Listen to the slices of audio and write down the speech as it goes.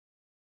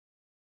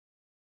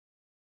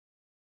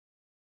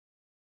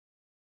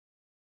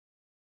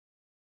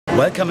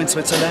Welcome in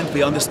Switzerland.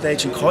 We're on the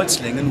stage in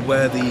Kreuzlingen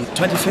where the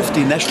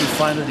 2015 national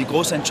final, the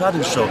große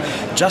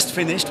Entscheidungsshow, just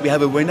finished. We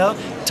have a winner.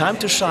 Time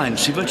to shine.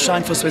 She will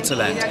shine for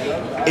Switzerland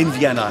in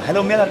Vienna.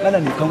 Hello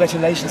Melanie,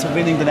 congratulations on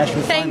winning the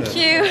national final. Thank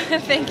you.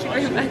 Thank you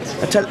very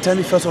much. Tell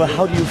me first of all,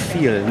 how do you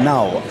feel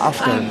now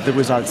after the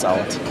results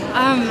out?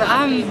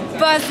 I'm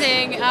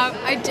buzzing.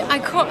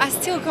 I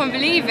still can't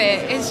believe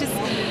it. It's just,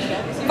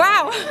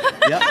 wow.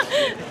 Yeah.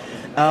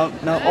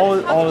 Now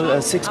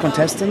all 6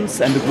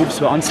 contestants and the groups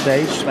were on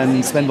stage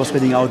when Sven was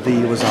reading out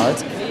the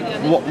results.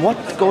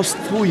 What goes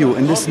through you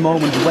in this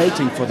moment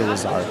waiting for the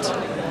result?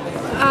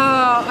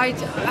 Oh,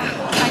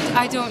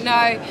 I don't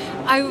know.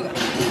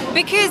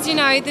 Because you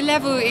know the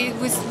level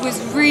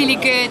was really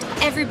good.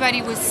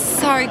 Everybody was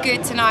so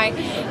good tonight.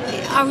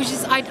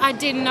 I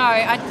didn't know.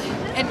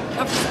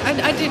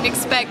 I didn't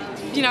expect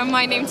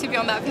my name to be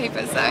on that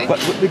paper. So.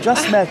 But we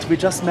just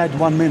met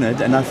 1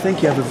 minute, and I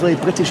think you have a very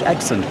British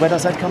accent. Where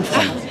does that come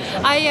from?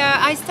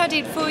 I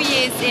studied 4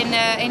 years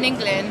in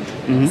England,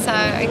 so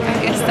I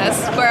guess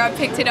that's where I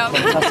picked it up.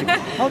 Fantastic.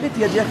 How did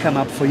the idea come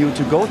up for you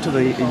to go to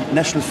the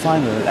national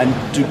final and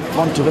to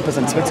want to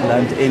represent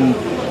Switzerland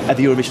at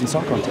the Eurovision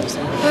Song Contest?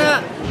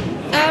 Well,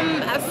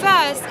 at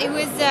first it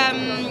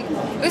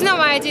was not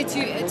my idea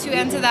to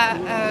enter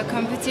that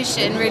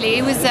competition. Really,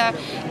 it was.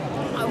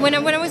 When I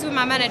was with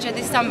my manager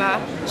this summer,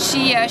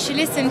 she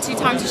listened to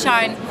Time to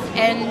Shine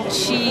and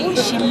she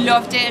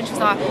loved it, and she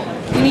was like,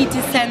 we need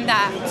to send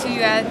that to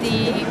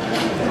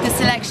the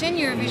selection,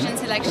 Eurovision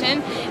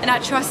selection, and I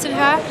trusted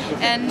her,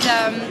 and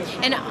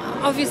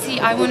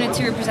obviously I wanted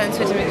to represent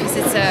Switzerland because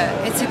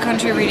it's a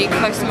country really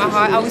close to my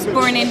heart. I was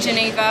born in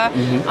Geneva.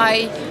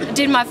 I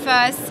did my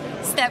first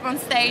step on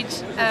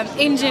stage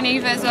in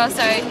Geneva as well,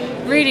 so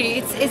really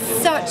it's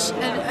such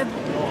an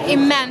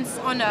immense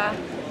honour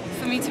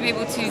for me to be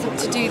able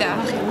to do that.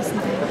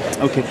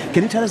 Okay,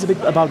 can you tell us a bit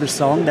about the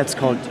song that's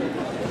called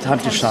Time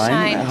to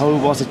Shine? How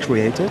was it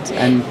created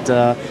and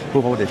who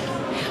wrote it?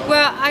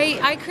 Well,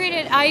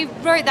 I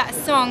wrote that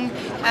song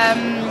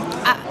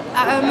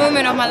at a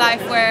moment of my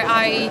life where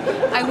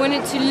I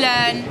wanted to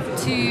learn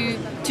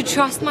to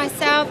trust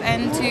myself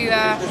and to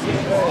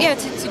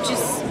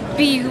just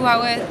be who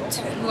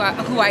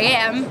I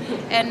am,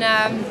 and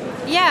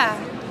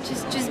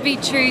just be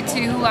true to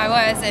who I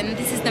was, and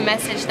this is the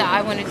message that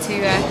I wanted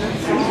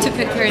to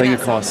put through in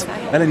that across.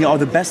 song. Melanie, all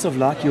the best of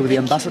luck. You're the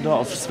ambassador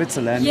of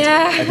Switzerland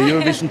at the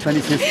Eurovision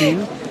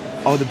 2015.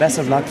 All the best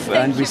of luck,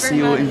 and we see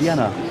you in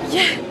Vienna.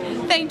 Yeah,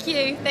 thank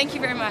you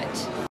very much.